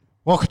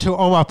Welcome to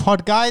All My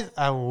Pod, guys,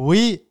 and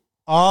we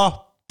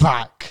are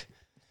back.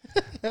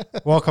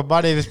 Welcome,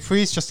 my name is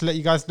Priest, just to let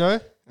you guys know.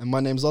 And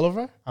my name's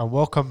Oliver. And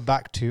welcome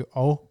back to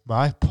All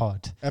My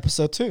Pod.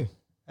 Episode 2.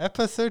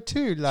 Episode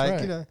 2, like,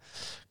 right. you know,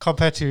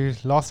 compared to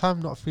last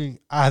time, not feeling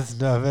as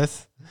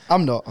nervous.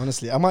 I'm not,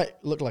 honestly. I might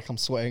look like I'm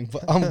sweating,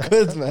 but I'm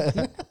good,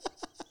 man.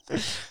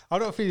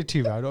 I'm not feeling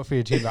too bad.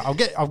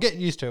 I'm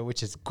getting used to it,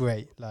 which is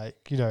great. Like,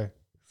 you know,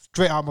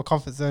 straight out of my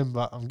comfort zone,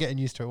 but I'm getting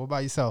used to it. What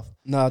about yourself?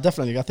 No,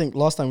 definitely. I think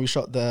last time we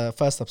shot the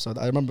first episode,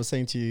 I remember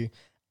saying to you,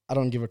 I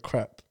don't give a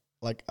crap.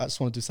 Like, I just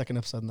want to do second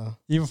episode now.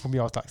 Even for me,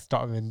 I was like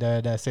stuttering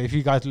there. So if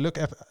you guys look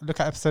at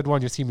episode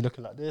 1, you'll see me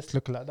looking like this,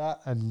 looking like that,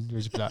 and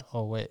you'll just be like,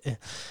 oh wait,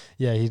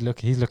 yeah, he's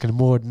looking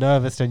more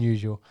nervous than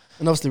usual.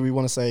 And obviously, we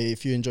want to say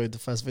if you enjoyed the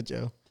first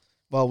video,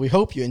 well, we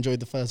hope you enjoyed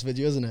the first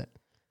video, isn't it?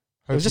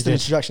 It was just an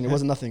introduction. It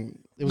wasn't nothing.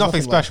 It was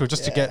nothing special, like,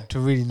 just to get to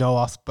really know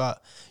us.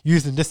 But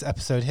using this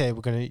episode here,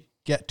 we're going to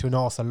get to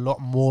know us a lot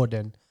more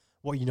than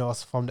what you know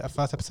us from the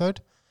first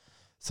episode.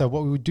 So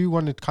what we do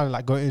want to kind of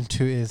like go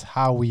into is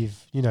how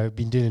we've, you know,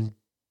 been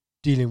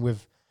dealing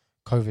with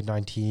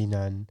COVID-19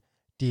 and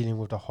dealing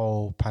with the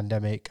whole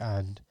pandemic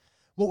and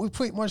what we're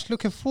pretty much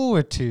looking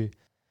forward to.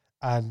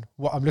 And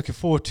what I'm looking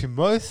forward to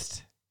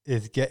most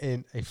is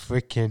getting a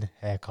freaking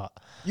haircut.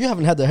 You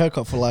haven't had the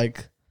haircut for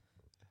like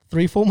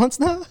 3-4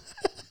 months now?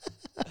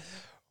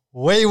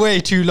 Way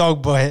too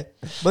long, boy.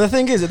 But the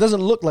thing is, it doesn't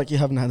look like you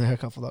haven't had a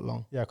haircut for that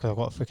long. Yeah, because I've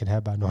got a freaking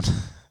hairband on.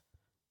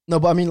 No,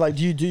 but I mean, like,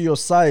 do you do your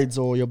sides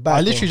or your back?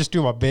 I literally just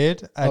do my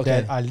beard and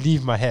then I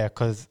leave my hair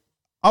because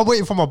I'm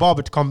waiting for my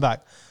barber to come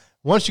back.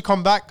 Once you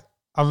come back,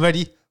 I'm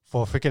ready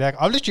for a freaking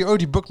haircut. I've literally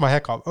already booked my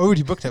haircut. I've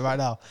already booked it right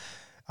now.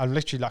 I'm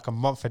literally like a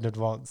month in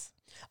advance.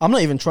 I'm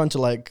not even trying to,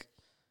 like,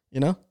 you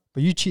know?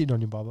 But you cheated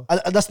on your barber.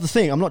 That's the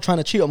thing. I'm not trying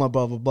to cheat on my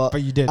brother,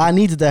 but you did. I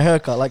needed a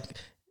haircut. Like,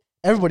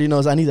 everybody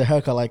knows I need a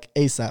haircut, like,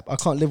 ASAP. I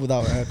can't live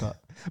without a haircut.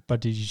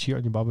 But did you cheat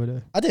on your barber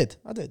though? I did.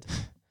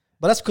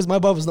 But that's because my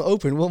barber's not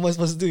open. What am I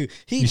supposed to do?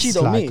 He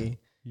cheated on me.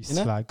 You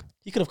slag.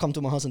 He could have come to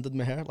my house and did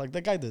my hair like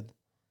that guy did.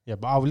 Yeah,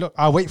 but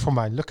I'll wait for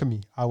mine. Look at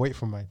me. I'll wait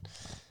for mine.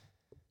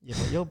 Yeah,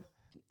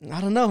 but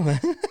I don't know,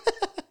 man.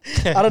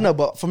 I don't know,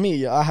 but for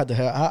me, I had to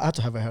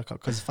have a haircut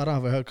because if I don't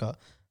have a haircut,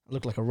 I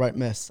look like a right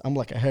mess. I'm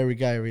like a hairy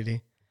guy,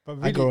 really. But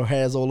really, I grow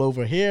hairs all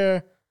over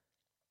here.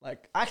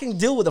 Like, I can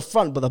deal with the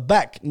front, but the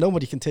back,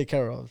 nobody can take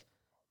care of.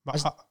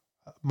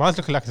 Mine's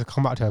looking like it's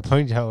come out to a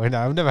ponytail, and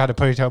I've never had a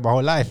ponytail my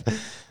whole life.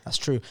 That's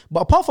true.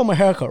 But apart from a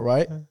haircut,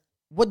 right?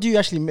 What do you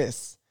actually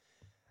miss?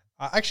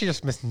 I actually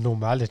just miss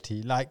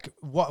normality. Like,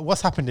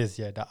 what's happened is,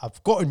 that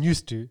I've gotten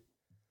used to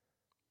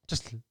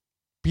just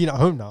being at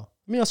home now.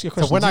 Let me ask you a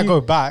question. So when I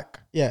go back,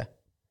 yeah,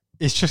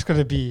 it's just going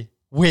to be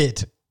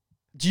weird.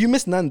 Do you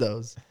miss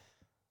Nando's?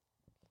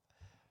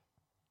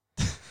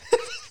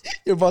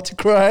 You're about to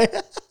cry.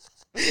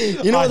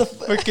 You know I what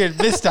freaking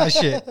miss that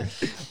shit. I'm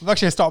actually going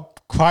to start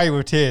crying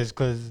with tears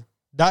because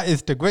that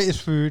is the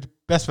greatest food,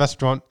 best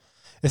restaurant.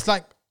 It's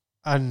like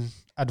an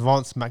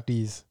advanced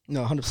McD's.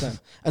 No, 100%.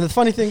 And the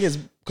funny thing is,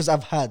 because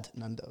I've had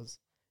Nando's,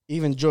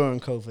 even during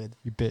COVID.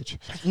 You bitch.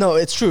 No,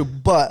 it's true.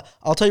 But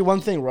I'll tell you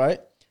one thing,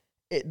 right?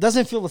 It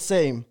doesn't feel the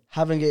same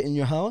having it in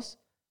your house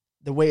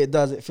the way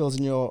it feels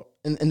in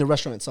the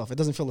restaurant itself. It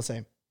doesn't feel the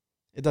same.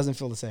 It doesn't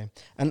feel the same.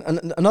 And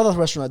another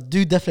restaurant I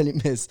do definitely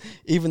miss,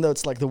 even though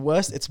it's like the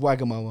worst, it's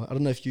Wagamama. I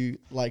don't know if you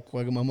like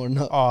Wagamama or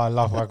not. Oh, I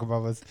love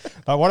Wagamamas.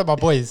 Like, one of my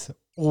boys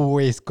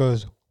always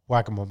goes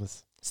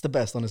Wagamamas. It's the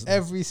best, honestly.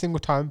 Every single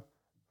time.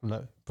 I'm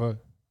like, bro,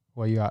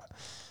 where you at?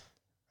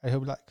 And he'll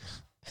be like,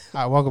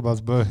 at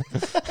Wagamamas, bro.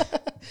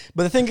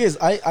 But the thing is,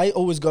 I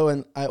always go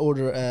and I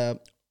order a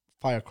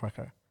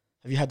firecracker.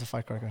 Have you had the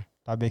firecracker?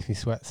 That makes me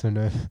sweat, so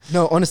no.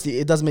 No, honestly,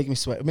 it does make me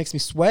sweat. It makes me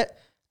sweat.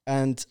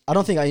 And I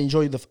don't think I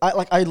enjoy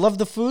I love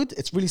the food.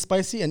 It's really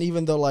spicy. And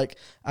even though like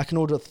I can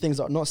order things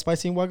that are not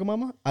spicy in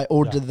Wagamama, I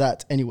order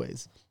that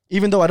anyways.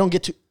 Even though I don't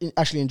get to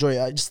actually enjoy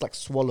it, I just like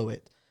swallow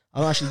it. I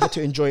don't actually get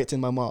to enjoy it in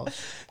my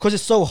mouth. Because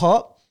it's so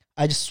hot,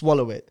 I just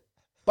swallow it.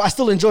 But I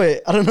still enjoy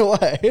it. I don't know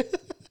why.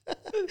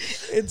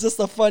 It's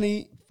just a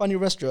funny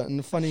restaurant and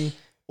a funny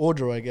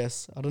order, I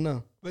guess. I don't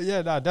know. But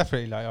yeah, no,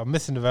 definitely. Like, I'm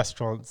missing the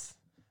restaurants.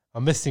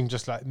 I'm missing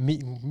just like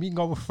meeting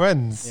up with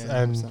friends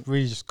and 100%.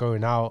 really just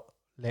going out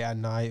late at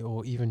night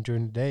or even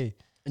during the day.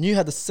 And you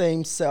had the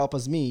same setup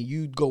as me.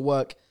 You'd go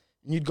work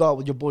and you'd go out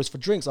with your boys for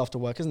drinks after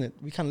work, isn't it?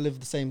 We kind of live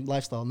the same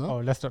lifestyle, no? Oh,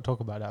 let's not talk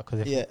about that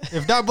because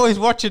if that boy's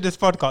watching this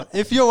podcast,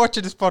 if you're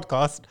watching this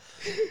podcast,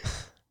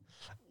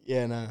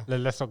 yeah, no.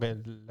 let's not get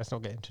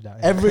into that.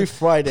 Every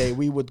Friday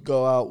we would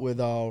go out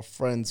with our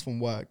friends from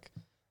work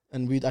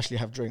and we'd actually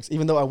have drinks.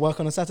 Even though I work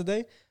on a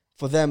Saturday,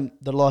 for them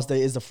the last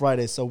day is the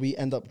Friday, so we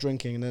end up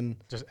drinking and then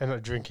just end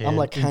up drinking. I'm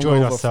like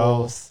enjoying hangover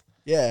ourselves.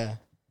 Yeah.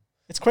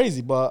 It's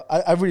crazy, but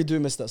I really do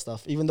miss that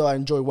stuff. Even though I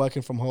enjoy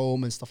working from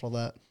home and stuff like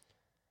that,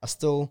 I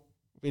still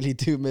really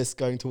do miss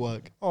going to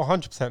work. Oh,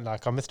 100%.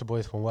 Like, I miss the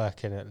boys from work,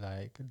 innit?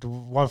 Like, the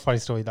one funny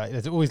story, like,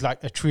 there's always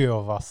like a trio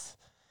of us.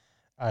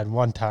 And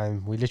one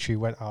time we literally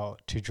went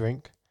out to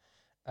drink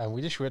and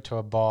we literally went to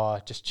a bar,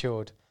 just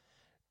chilled.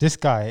 This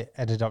guy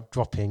ended up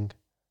dropping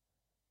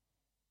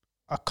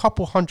a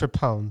couple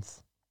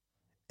 £100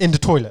 in the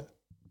toilet.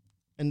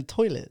 In the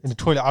toilet. In the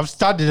toilet. I'm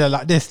standing there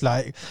like this,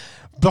 like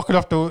blocking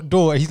off the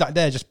door. And he's like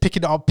there, just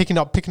picking up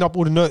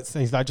all the notes.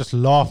 And he's like just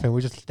laughing.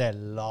 We're just there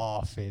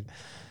laughing.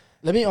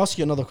 Let me ask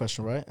you another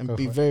question, right? And Go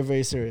be for it. very,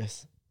 very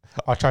serious.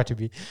 I'll try to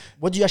be.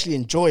 What do you actually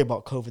enjoy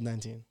about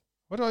COVID-19?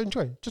 What do I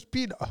enjoy? Just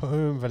being at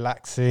home,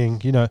 relaxing.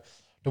 You know,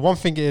 the one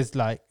thing is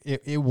like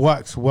it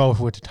works well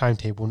with the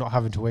timetable, not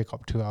having to wake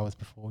up 2 hours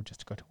before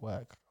just to go to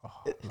work.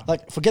 Oh,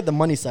 Like, forget the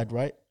money side,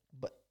 right?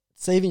 But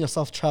saving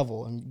yourself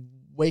travel and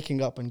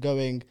waking up and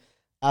going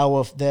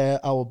hour there,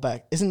 hour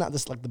back. Isn't that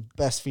just like the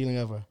best feeling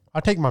ever? I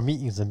take my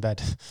meetings in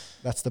bed.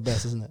 That's the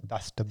best, isn't it?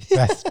 That's the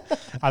best.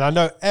 And I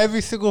know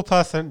every single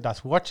person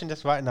that's watching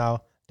this right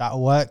now that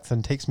works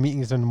and takes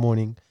meetings in the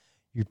morning,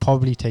 you'd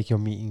probably take your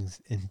meetings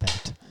in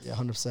bed. Yeah,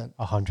 100%.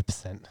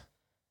 100%.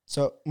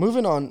 So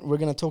moving on, we're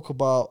going to talk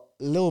about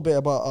a little bit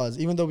about us.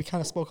 Even though we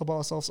kind of spoke about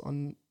ourselves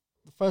on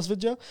the first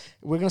video,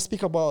 we're going to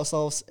speak about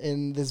ourselves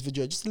in this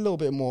video just a little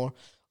bit more.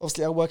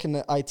 Obviously, I work in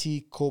the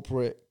IT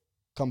corporate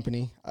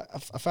company.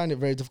 I find it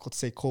very difficult to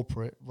say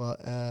corporate, but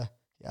yeah,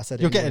 I said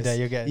it. You're getting there.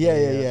 You're getting Yeah,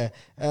 there.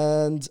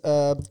 yeah. And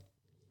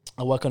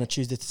I work on a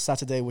Tuesday to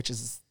Saturday, which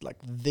is like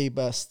the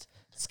best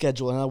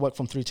schedule. And I work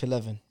from 3 to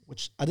 11,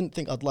 which I didn't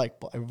think I'd like,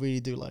 but I really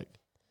do like.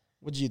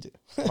 What do you do?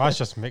 Mine's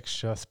just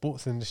mixture.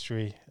 Sports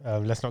industry.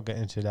 Let's not get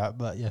into that,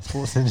 but yeah,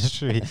 sports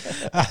industry.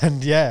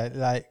 And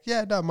yeah,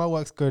 no, my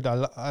work's good.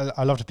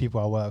 I love the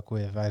people I work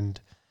with, and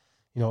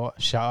you know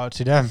what? Shout out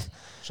to them.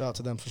 Shout out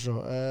to them for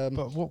sure.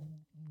 But what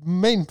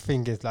main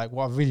thing is like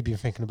what I've really been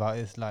thinking about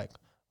is like,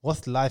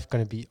 what's life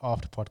going to be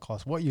after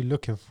podcast? What are you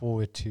looking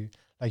forward to?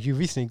 Like you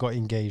recently got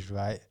engaged,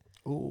 right?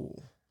 Ooh.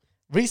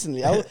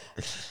 Recently,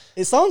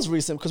 it sounds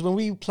recent because when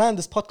we planned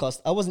this podcast,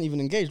 I wasn't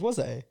even engaged, was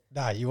I?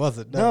 Nah, you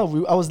wasn't.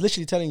 No, I was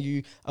literally telling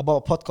you about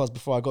a podcast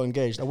before I got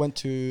engaged. I went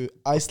to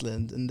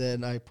Iceland and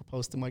then I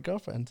proposed to my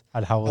girlfriend.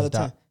 And how was At the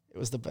that? time, it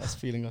was the best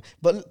feeling.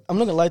 But I'm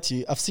not gonna lie to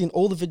you. I've seen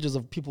all the videos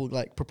of people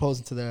like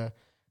proposing to their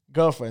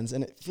girlfriends,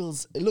 and it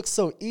looks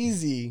so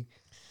easy.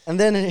 And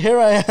then here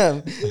I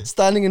am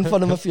standing in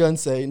front of my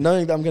fiance,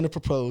 knowing that I'm gonna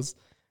propose.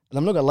 And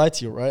I'm not gonna lie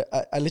to you, right?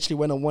 I literally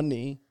went on one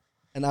knee,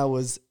 and I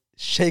was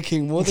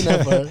shaking more than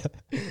ever.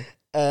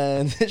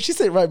 And she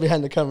sat right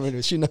behind the camera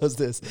anyway. She knows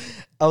this.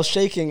 I was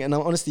shaking, and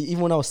honestly,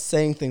 even when I was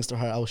saying things to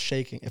her, I was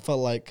shaking. It felt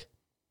like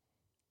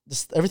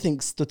just everything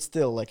stood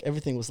still. Like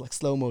everything was like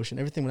slow motion.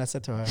 Everything when I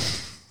said to her,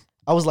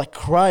 I was like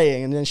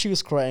crying, and then she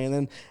was crying, and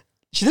then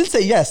she didn't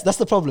say yes. That's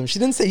the problem. She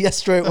didn't say yes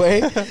straight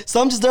away.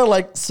 So I'm just there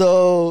like,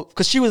 so,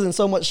 because she was in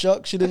so much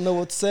shock. She didn't know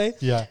what to say.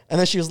 Yeah. And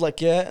then she was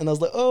like, yeah. And I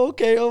was like, oh,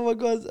 okay. Oh my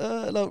God.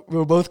 No, we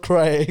were both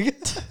crying.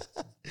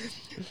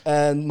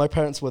 And my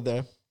parents were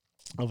there.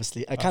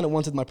 Obviously, I kind of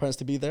wanted my parents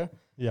to be there,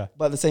 Yeah.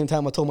 but at the same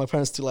time, I told my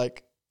parents to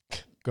like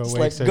Go just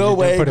away. like so go you don't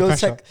away, put the go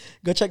pressure.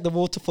 check the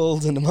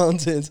waterfalls and the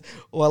mountains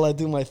while I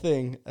do my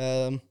thing.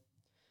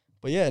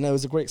 But yeah, no, it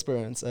was a great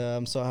experience.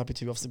 I'm so happy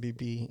to obviously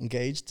be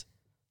engaged.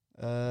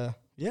 Yeah,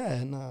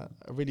 and I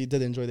really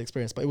did enjoy the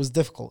experience, but it was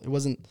difficult. It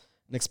wasn't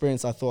an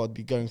experience I thought I'd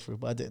be going through,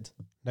 but I did.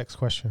 Next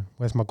question.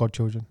 Where's my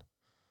godchildren?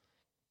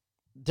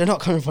 They're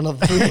not coming for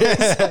another 3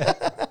 years.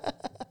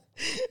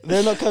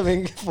 They're not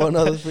coming for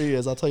another 3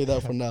 years. I'll tell you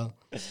that for now.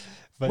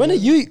 But When are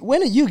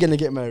you gonna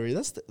get married?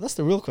 That's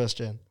the real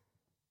question.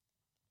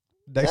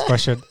 Next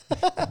question.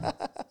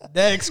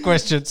 Next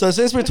question. So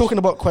since we're talking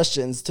about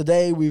questions,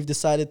 today we've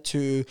decided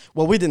to,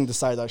 well, we didn't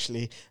decide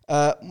actually.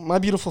 My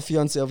beautiful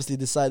fiance obviously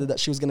decided that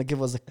she was going to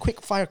give us a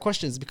quick fire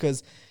questions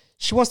because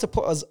she wants to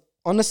put us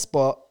on the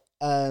spot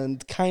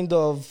and kind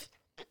of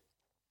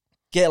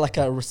get like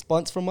a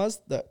response from us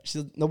that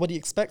nobody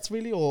expects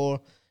really,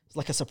 or it's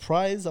like a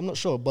surprise. I'm not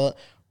sure, but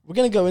we're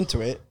going to go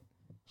into it.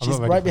 I'm She's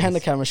not ready right for behind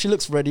this. the camera. She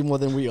looks ready more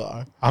than we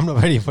are. I'm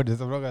not ready for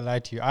this. I'm not going to lie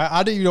to you.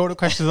 I don't even know what the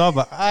questions are,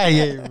 but I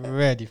ain't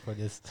ready for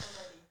this.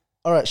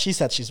 All right, she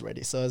said she's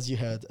ready. So as you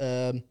heard,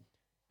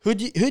 who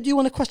do you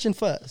want to question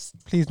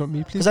first? Please not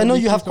me. Please. Because I know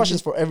you have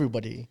questions for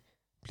everybody.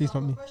 Please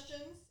not me.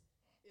 Questions.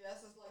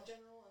 Yes, it's like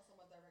general and some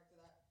are directed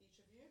at each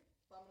of you.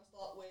 But I'm gonna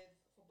start with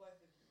for both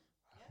of you.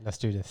 Yeah? Let's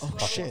do this. Oh,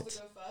 Whoever shit. wants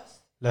to go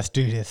first. Let's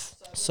do this.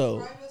 So-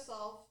 describe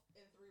yourself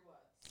in 3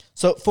 words.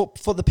 So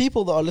for the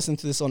people that are listening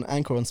to this on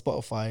Anchor and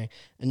Spotify,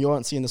 and you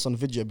aren't seeing this on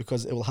video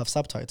because it will have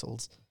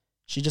subtitles,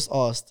 she just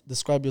asked,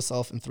 describe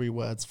yourself in 3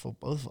 words for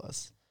both of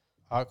us.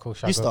 All right, cool.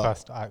 Shall You I go start.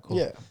 first? All right, cool.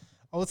 Yeah.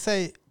 I would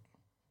say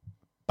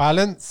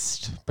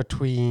balanced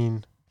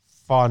between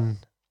fun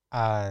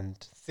and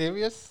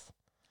serious.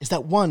 Is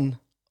that one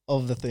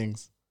of the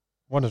things?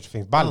 One of the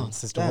things.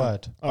 Balance is the damn.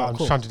 word. But Oh, I'm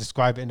cool. trying to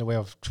describe it in a way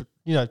of,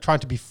 trying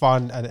to be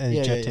fun and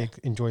yeah. energetic,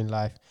 enjoying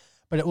life.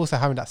 But also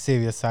having that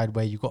serious side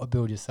where you've got to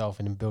build yourself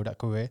and then build that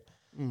career.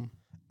 Mm.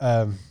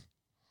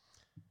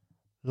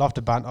 Love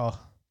the banter.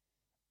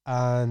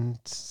 And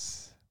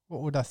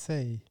what would I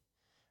say?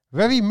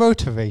 Very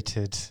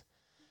motivated.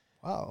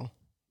 Wow.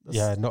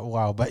 Yeah, not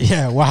wow, but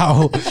yeah,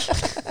 wow.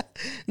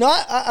 No,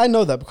 I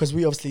know that because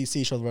we obviously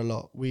see each other a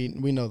lot. We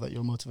know that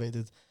you're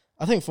motivated.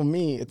 I think for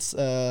me, it's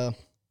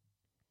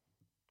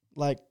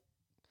like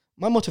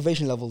my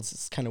motivation levels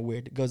is kind of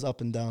weird. It goes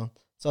up and down.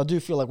 So I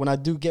do feel like when I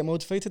do get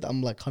motivated,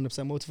 I'm like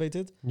 100%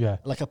 motivated. Yeah.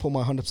 Like I put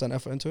my 100%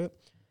 effort into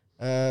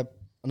it.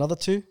 Another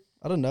two,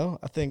 I don't know.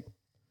 I think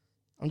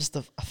I'm just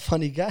a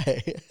funny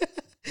guy.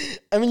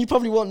 I mean, you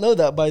probably won't know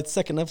that by the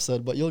second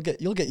episode, but you'll get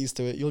used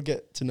to it. You'll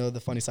get to know the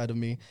funny side of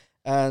me.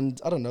 And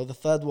I don't know. The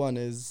third one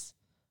is,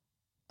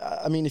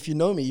 I mean, if you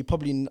know me, you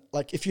probably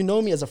like if you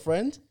know me as a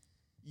friend,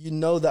 you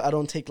know that I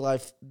don't take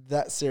life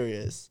that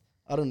serious.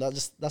 I don't know.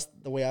 That's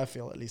the way I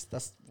feel. At least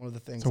that's one of the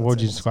things. So I'd what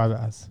do say you about describe it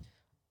myself. as?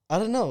 I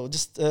don't know.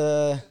 Just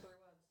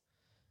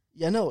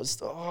yeah, no,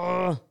 it's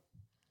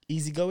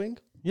easygoing.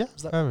 Yeah,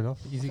 Is that- fair enough.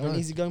 Easy I'm an going.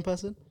 easygoing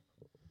person.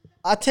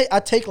 I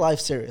take life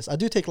serious. I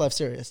do take life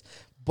serious,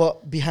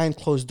 but behind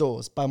closed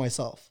doors by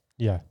myself.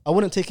 Yeah. I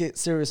wouldn't take it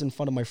serious in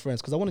front of my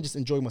friends because I want to just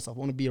enjoy myself. I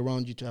want to be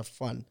around you to have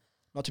fun,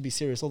 not to be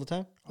serious all the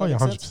time. Oh yeah,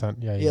 That makes sense?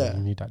 100%. Yeah, Yeah.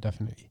 you need that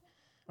definitely.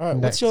 All right.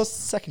 Next. What's your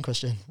second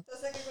question? The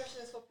second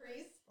question is for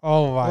Prees.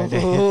 Oh my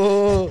days.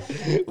 Oh,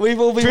 we've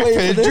all been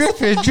waiting for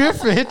this.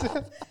 Dripping.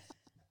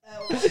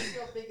 What is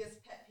your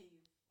biggest pet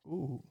peeve?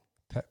 Ooh.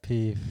 Pet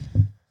peeve. So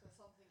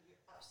something you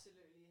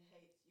absolutely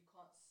hate, you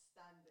can't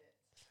stand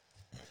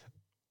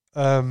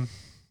it.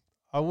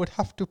 I would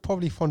have to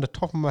probably from the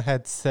top of my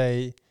head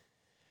say,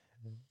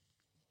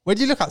 when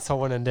you look at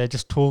someone and they're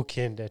just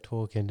talking,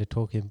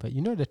 but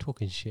you know they're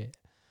talking shit,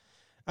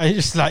 and you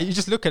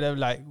just look at them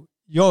like,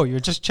 yo, you're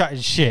just chatting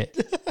shit,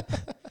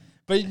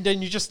 but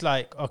then you just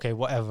like, okay,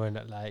 whatever, and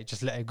like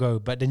just let it go.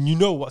 But then you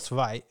know what's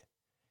right,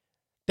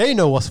 they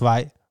know what's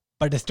right,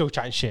 but they're still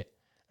chatting shit,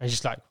 and it's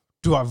just like,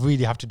 do I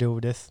really have to deal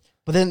with this?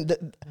 But then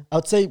I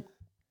would say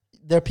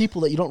there are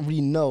people that you don't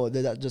really know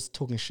that are just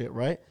talking shit,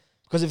 right?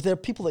 Because if there are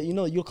people that you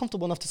know, you're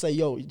comfortable enough to say,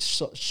 yo,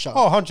 shut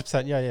Oh, up.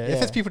 100%, yeah. If Yeah.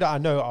 it's people that I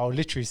know, I'll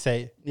literally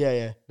say,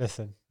 Yeah.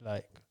 listen,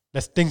 like,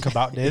 let's think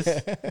about this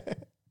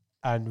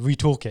and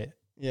retalk it.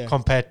 Yeah.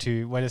 Compared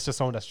to when it's just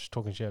someone that's just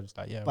talking shit, I'm just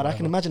like, yeah. But I can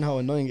whatever. imagine how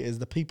annoying it is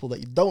the people that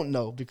you don't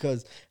know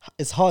because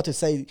it's hard to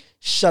say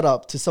shut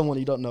up to someone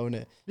you don't know, innit? Yeah,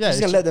 You're just it's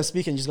gonna let them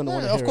speak and you're just gonna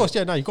want to of hear course, it.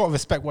 yeah. No, you got to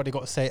respect what they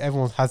got to say.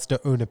 Everyone has their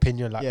own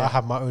opinion. Like Yeah. I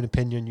have my own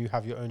opinion, you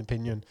have your own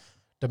opinion.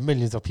 The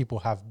millions of people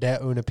have their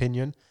own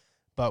opinion.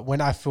 But when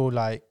I feel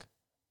like,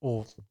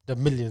 or the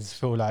millions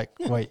feel like,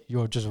 wait,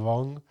 you're just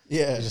wrong.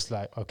 Yeah. It's just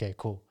like, okay,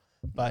 cool.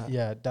 But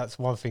yeah, that's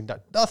one thing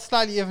that does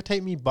slightly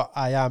irritate me. But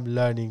I am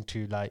learning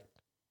to like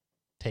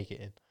take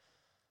it in.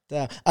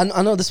 Damn.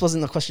 I know this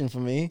wasn't a question for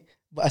me,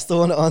 but I still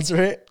want to answer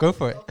it. Go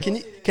for it.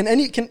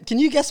 Can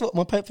you guess what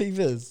my pet peeve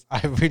is? I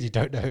really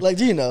don't know. Like,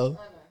 do you know? I know.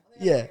 I think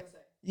Yeah. that's what you're gonna say.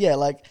 Yeah,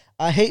 like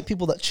I hate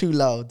people that chew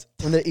loud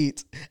when they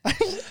eat.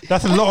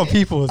 That's a lot of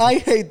people. I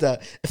hate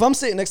that. If I'm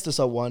sitting next to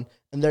someone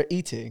and they're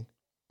eating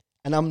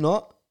and I'm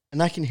not,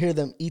 and I can hear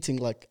them eating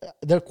like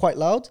they're quite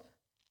loud,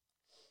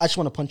 I just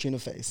want to punch you in the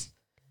face.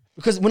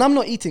 Because when I'm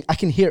not eating, I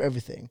can hear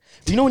everything.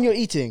 But you know, when you're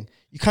eating,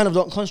 you kind of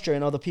don't concentrate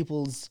on other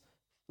people's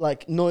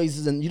like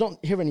noises and you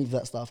don't hear any of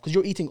that stuff because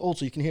you're eating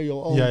also. You can hear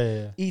your own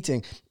Yeah.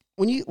 eating.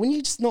 When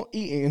you just not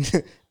eating,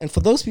 and for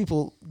those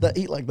people that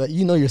eat like that,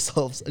 you know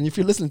yourselves. And if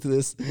you're listening to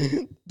this,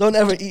 don't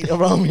ever eat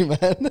around me,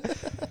 man.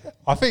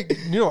 I think,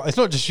 you know, it's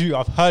not just you.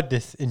 I've heard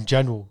this in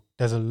general.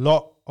 There's a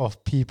lot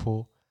of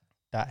people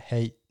that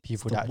hate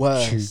people The that chew.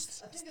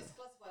 worst I think it's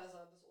classified as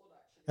a disorder,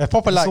 actually. They're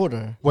proper like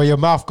disorder. where your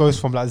mouth goes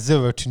from like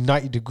 0 to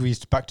 90 degrees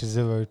to back to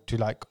 0 to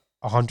like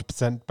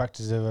 100% back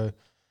to 0.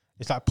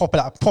 It's like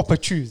proper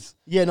chews.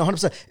 Yeah, no,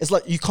 100%. It's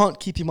like you can't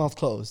keep your mouth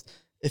closed.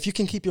 If you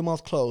can keep your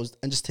mouth closed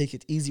and just take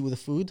it easy with the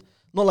food,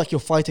 not like you're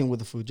fighting with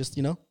the food, just,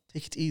 you know,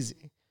 take it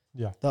easy.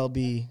 Yeah. That'll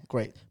be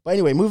great. But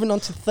anyway, moving on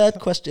to third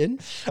question.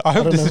 I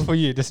hope don't this is know. for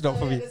you. This is not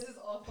for Yeah, me. this is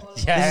all for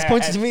Yeah. This is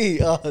pointed to me.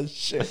 Oh,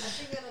 shit. I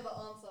think I know the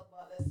answer,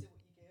 but let's see what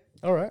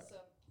you give. All right. So,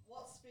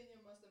 what's been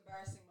your most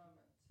embarrassing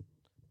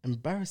moment?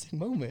 Embarrassing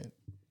moment.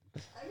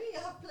 I mean, you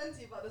have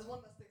plenty, but there's one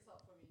that sticks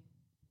out for me.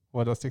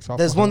 What does sticks out?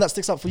 There's for one her? that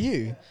sticks out for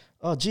you.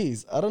 Oh,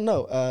 geez. I don't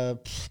know.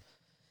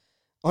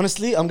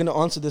 Honestly, I'm going to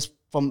answer this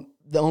from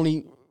the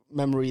only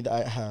memory that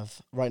I have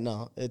right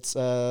now. It's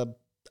I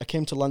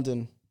came to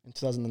London in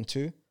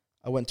 2002.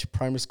 I went to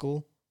primary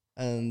school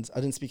and I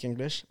didn't speak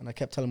English. And I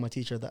kept telling my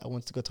teacher that I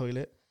wanted to go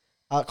toilet.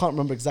 I can't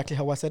remember exactly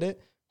how I said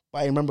it, but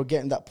I remember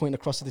getting that point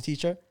across to the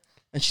teacher.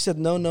 And she said,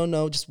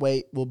 no, just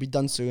wait. We'll be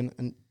done soon.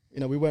 And, you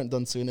know, we weren't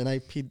done soon. And I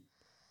peed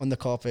on the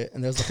carpet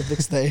and there was like a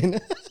big stain.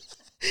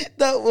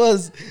 That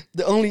was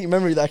the only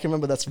memory that I can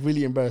remember that's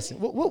really embarrassing.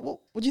 What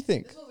do you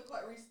think? This was a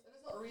quite recent.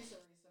 It's not recent,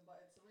 but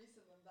it's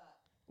recent than that.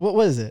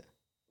 What is it?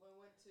 When we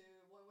went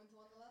to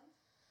Wonderland.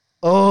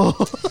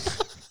 Oh,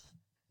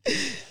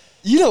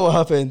 you know what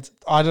happened?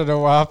 I don't know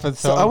what happened.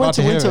 So, So I I'm went about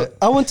to hear Winter. it.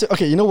 I went to.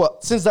 Okay, you know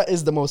what? Since that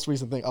is the most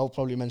recent thing, I'll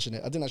probably mention it.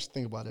 I didn't actually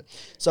think about it.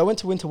 So I went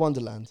to Winter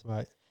Wonderland,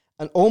 Right.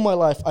 and all my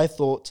life I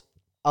thought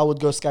I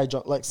would go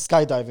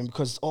skydiving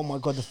because oh my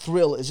god, the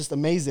thrill is just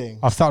amazing.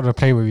 I've started a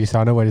plane with you, so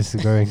I know where this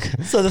is going.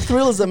 So the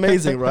thrill is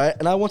amazing, right?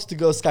 And I wanted to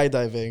go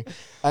skydiving,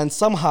 and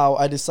somehow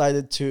I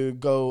decided to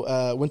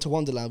go Winter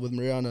Wonderland with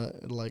Mariana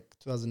in like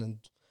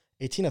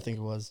 2018, I think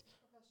it was.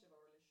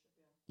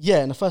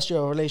 Yeah, in the first year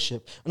of a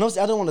relationship. And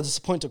obviously, I don't want to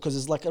disappoint her because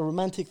it's like a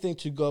romantic thing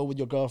to go with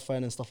your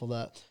girlfriend and stuff like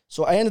that.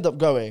 So I ended up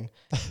going.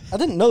 I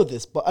didn't know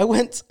this, but I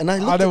went and I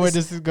looked know at where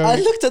this. this is going. I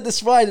looked at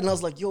this ride and I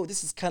was like, yo,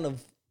 this is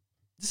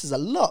a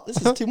lot.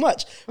 This is too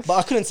much. But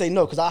I couldn't say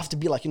no because I have to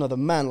be like, the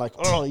man, like,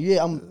 oh,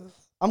 yeah, I'm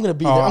going to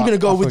be there. I'm going to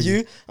go with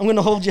you. I'm going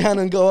to hold your hand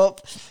and go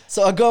up.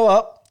 So I go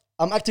up.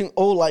 I'm acting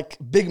all like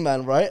big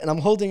man, right? And I'm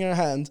holding her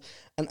hand.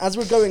 And as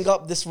we're going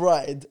up this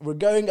ride, we're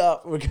going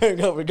up.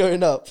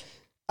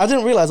 I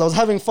didn't realize I was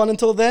having fun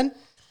until then.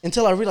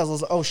 Until I realized I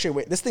was like, oh shit,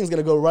 wait, this thing's going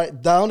to go right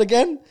down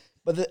again.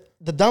 But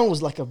the down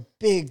was like a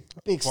big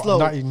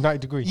slope. 90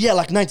 degrees. Yeah,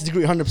 like 90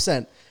 degree,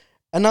 100%.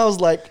 And I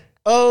was like,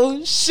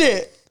 oh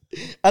shit.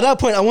 At that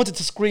point, I wanted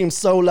to scream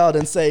so loud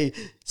and say,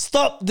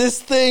 stop this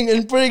thing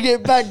and bring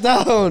it back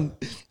down.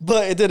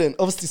 But it didn't.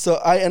 Obviously, so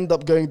I ended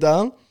up going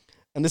down.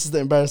 And this is the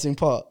embarrassing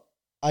part.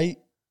 I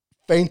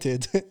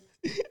fainted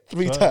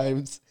 3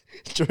 times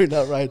during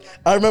that ride.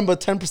 I remember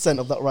 10%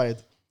 of that ride.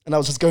 And I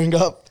was just going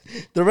up.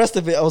 The rest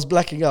of it, I was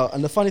blacking out.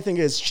 And the funny thing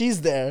is, she's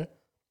there,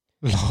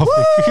 woo,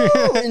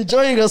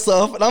 enjoying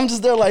herself. And I'm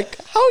just there like,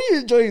 how are you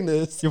enjoying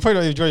this? You're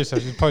probably not enjoying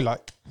yourself. You're probably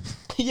like...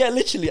 Yeah,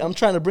 literally, I'm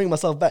trying to bring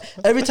myself back.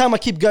 Every time I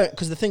keep going,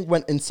 because the thing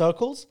went in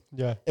circles.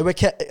 Yeah.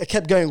 It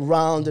kept going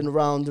round and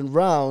round and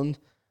round.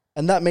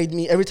 And that made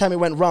me, every time it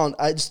went round,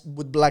 I just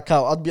would black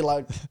out. I'd be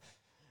like...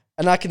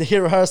 And I can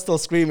hear her still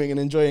screaming and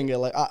enjoying it.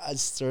 Like, I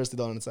just seriously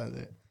don't understand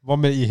it. 1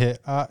 minute you hear,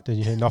 then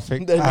you hear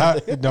nothing. Then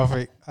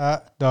Nothing.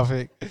 No,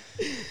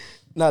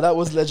 that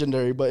was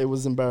legendary, but it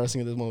was embarrassing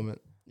at the moment.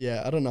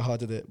 Yeah, I don't know how I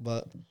did it,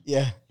 but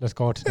yeah. Let's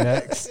go on to the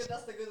next.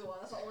 That's the good one.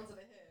 That's what I wanted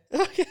to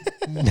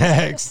hear.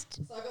 Next.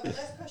 So I got the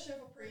next question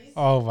for Priest.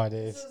 Oh my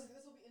days. This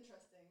will be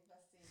interesting.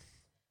 Let's see.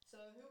 So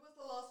who was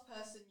the last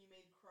person you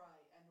made cry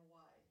and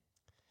why?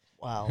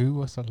 Wow. Who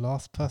was the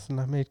last person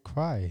I made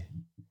cry?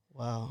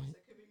 Wow. So it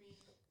could be me.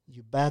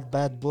 You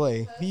bad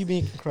boy. Who you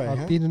making cry, I've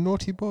huh? been a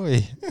naughty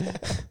boy.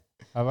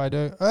 Have I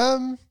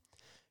done?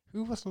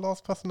 Who was the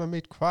last person I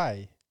made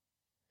cry?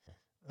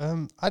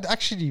 I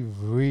actually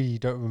really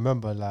don't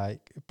remember.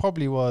 Like, it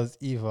probably was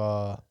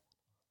either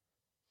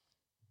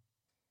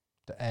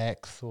the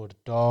ex or the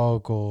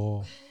dog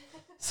or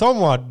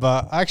someone,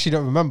 but I actually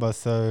don't remember.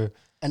 So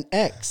An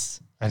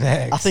ex, an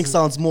ex. I think,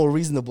 sounds more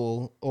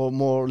reasonable or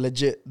more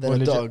legit than More a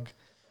legit. dog.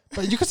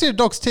 But you can see the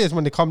dog's tears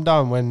when they come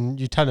down when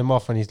you turn him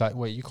off, and he's like,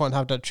 "Wait, you can't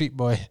have that treat,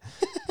 boy."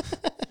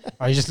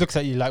 And he just looks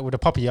at you like with the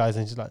puppy eyes,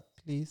 and he's like,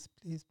 "Please,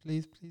 please,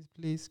 please, please,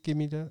 please, give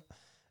me that."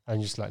 And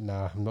you're just like,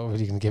 "Nah, I'm not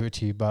really gonna give it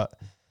to you." But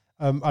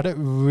I don't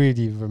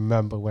really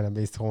remember when I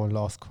made someone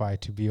last cry,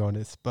 to be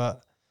honest.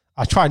 But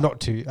I try not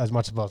to as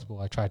much as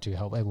possible. I try to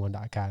help everyone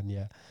that I can.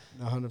 Yeah,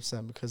 No,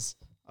 100%. Because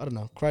I don't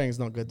know, crying is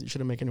not good. You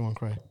shouldn't make anyone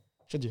cry,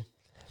 should you?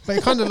 but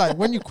it kind of like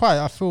when you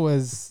cry, I feel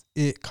as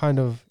it kind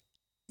of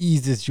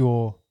eases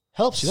your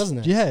Helps you, doesn't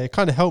it? Yeah, it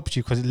kind of helps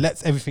you because it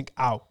lets everything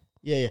out.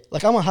 Yeah.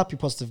 Like, I'm a happy,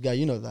 positive guy.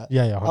 You know that.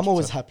 Yeah. I'm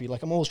always 100%. happy.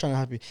 Like, I'm always trying to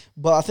happy.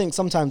 But I think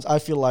sometimes I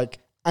feel like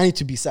I need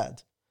to be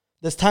sad.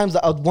 There's times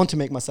that I'd want to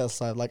make myself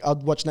sad. Like,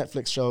 I'd watch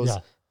Netflix shows Yeah.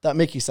 that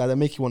make you sad, that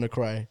make you want to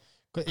cry.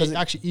 Because it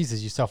actually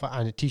eases yourself out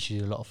and it teaches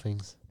you a lot of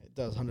things. It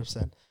does,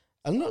 100%.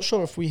 I'm not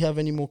sure if we have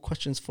any more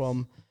questions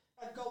from...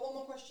 I've got one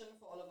more question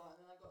for Oliver, and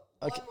then I've got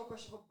Okay. one more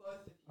question for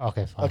both of you.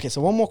 Okay, fine. Okay,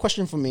 so one more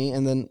question for me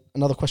and then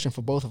another question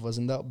for both of us,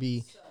 and that'll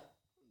be So,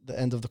 the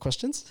end of the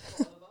questions.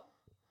 for Oliver,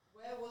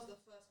 where was the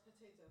first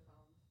potato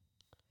found?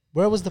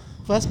 Where was the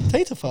first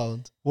potato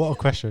found? What a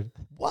question.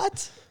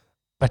 What?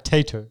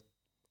 Potato.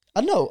 I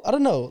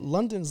don't know.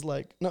 London's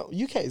like... No,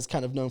 UK is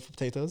kind of known for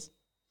potatoes.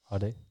 Are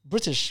they?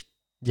 British.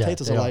 Yeah,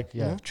 Potatoes they are like,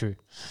 yeah, you know? true.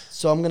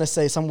 So I'm going to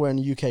say somewhere in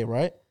the UK,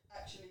 right?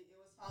 Actually, it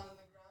was found in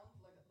the ground,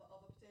 like the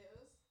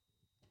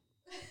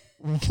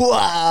other potatoes.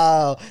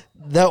 Wow.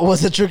 That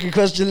was a tricky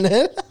question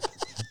then.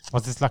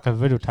 Was this like a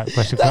riddle type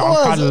question? 'Cause That I'm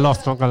was. kind of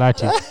lost, not gonna lie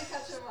to you. Let me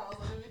catch him out.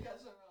 Let me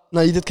catch him out.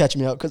 No, you did catch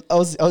me out because I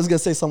was going to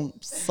say some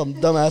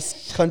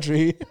dumbass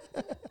country. Okay,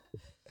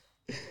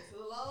 so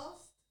the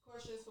last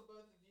question is for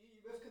both of you. You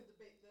both can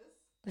debate this.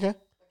 Okay. Okay.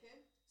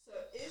 So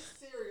is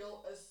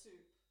cereal a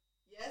soup?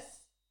 Yes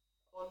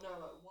or no?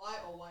 Why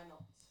or why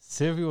not?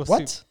 Cereal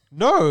What? soup?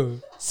 No.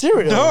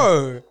 Cereal?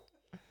 No.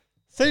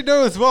 Say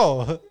no as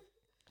well.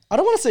 I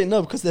don't want to say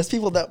no because there's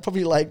people that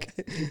probably like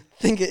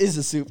think it is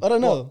a soup. I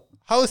don't know. What?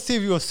 How is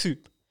cereal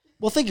soup?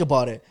 Well, think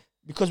about it.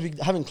 Because we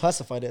haven't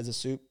classified it as a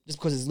soup, just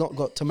because it's not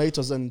got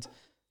tomatoes and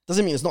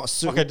doesn't mean it's not a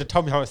soup. Okay, then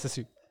tell me how it's a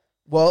soup.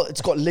 Well,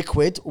 it's got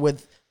liquid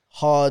with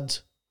hard,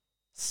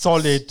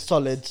 Solid.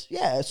 solid.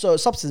 Yeah, so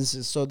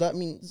substances. So that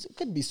means it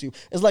could be soup.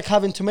 It's like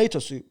having tomato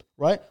soup,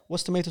 right?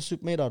 What's tomato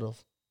soup made out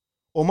of?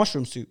 Or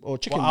mushroom soup or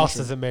chicken What else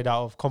mushroom. is it made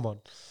out of? Come on.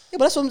 Yeah,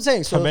 but that's what I'm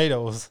saying. So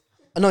Tomatoes.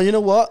 no, you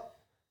know what?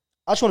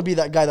 I just want to be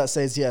that guy that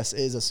says yes,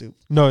 it is a soup.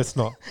 No, it's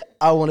not.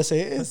 I want to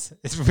say it is.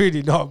 It's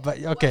really not.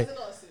 But okay. Why is it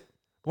not a soup?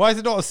 Why is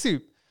it not a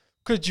soup?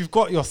 Because you've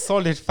got your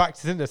solid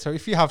factors in there. So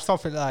if you have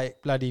something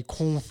like bloody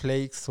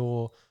cornflakes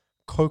or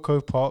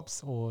Cocoa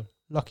Pops or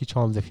Lucky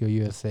Charms if you're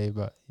USA,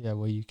 but yeah,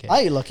 we're UK.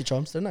 I eat Lucky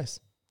Charms. They're nice.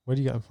 Where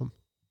do you get them from?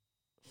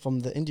 From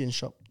the Indian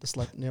shop that's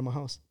like near my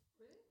house.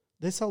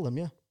 They sell them,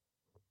 yeah.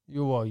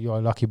 you're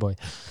a lucky boy.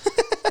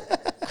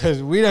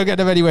 Because we don't get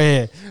them anywhere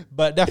here.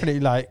 But definitely,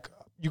 like,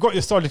 you got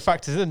your solid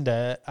factors in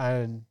there,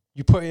 and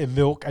you put it in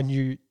milk, and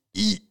you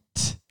eat.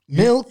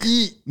 Milk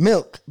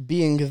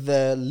being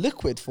the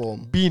liquid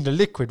form, Being the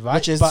liquid, right?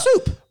 which is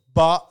soup.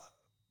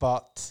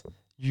 But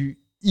you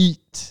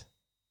eat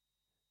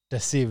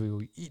the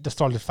cereal, you eat the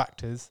solid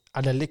factors,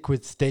 and the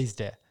liquid stays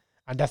there.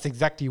 And that's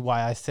exactly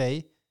why I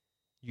say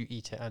you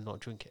eat it and not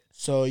drink it.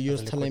 So you're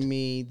As a telling liquid.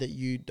 me that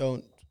you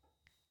don't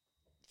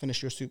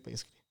finish your soup,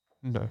 basically.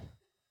 No,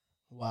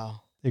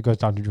 Wow. it goes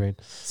down the drain.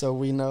 So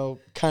we know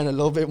kind of a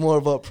little bit more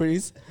about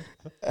Prees,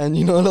 and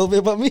you know a little bit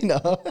about me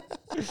now.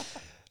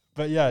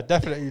 But yeah,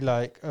 definitely,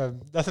 like,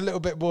 that's a little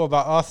bit more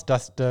about us.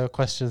 That's the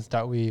questions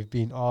that we've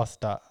been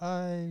asked that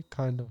I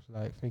kind of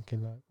like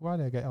thinking, like, why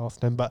did I get asked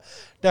them? But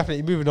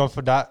definitely moving on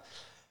from that,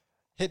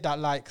 hit that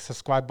like,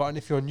 subscribe button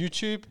if you're on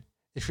YouTube.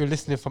 If you're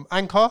listening from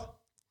Anchor,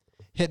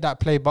 hit that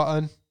play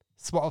button.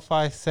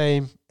 Spotify,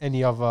 same.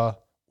 Any other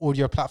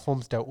audio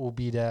platforms, they'll all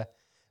be there.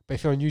 But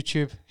if you're on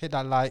YouTube, hit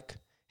that like,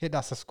 hit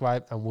that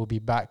subscribe, and we'll be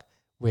back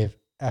with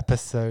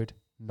episode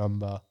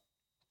number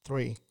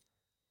 3.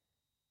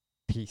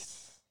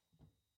 Peace.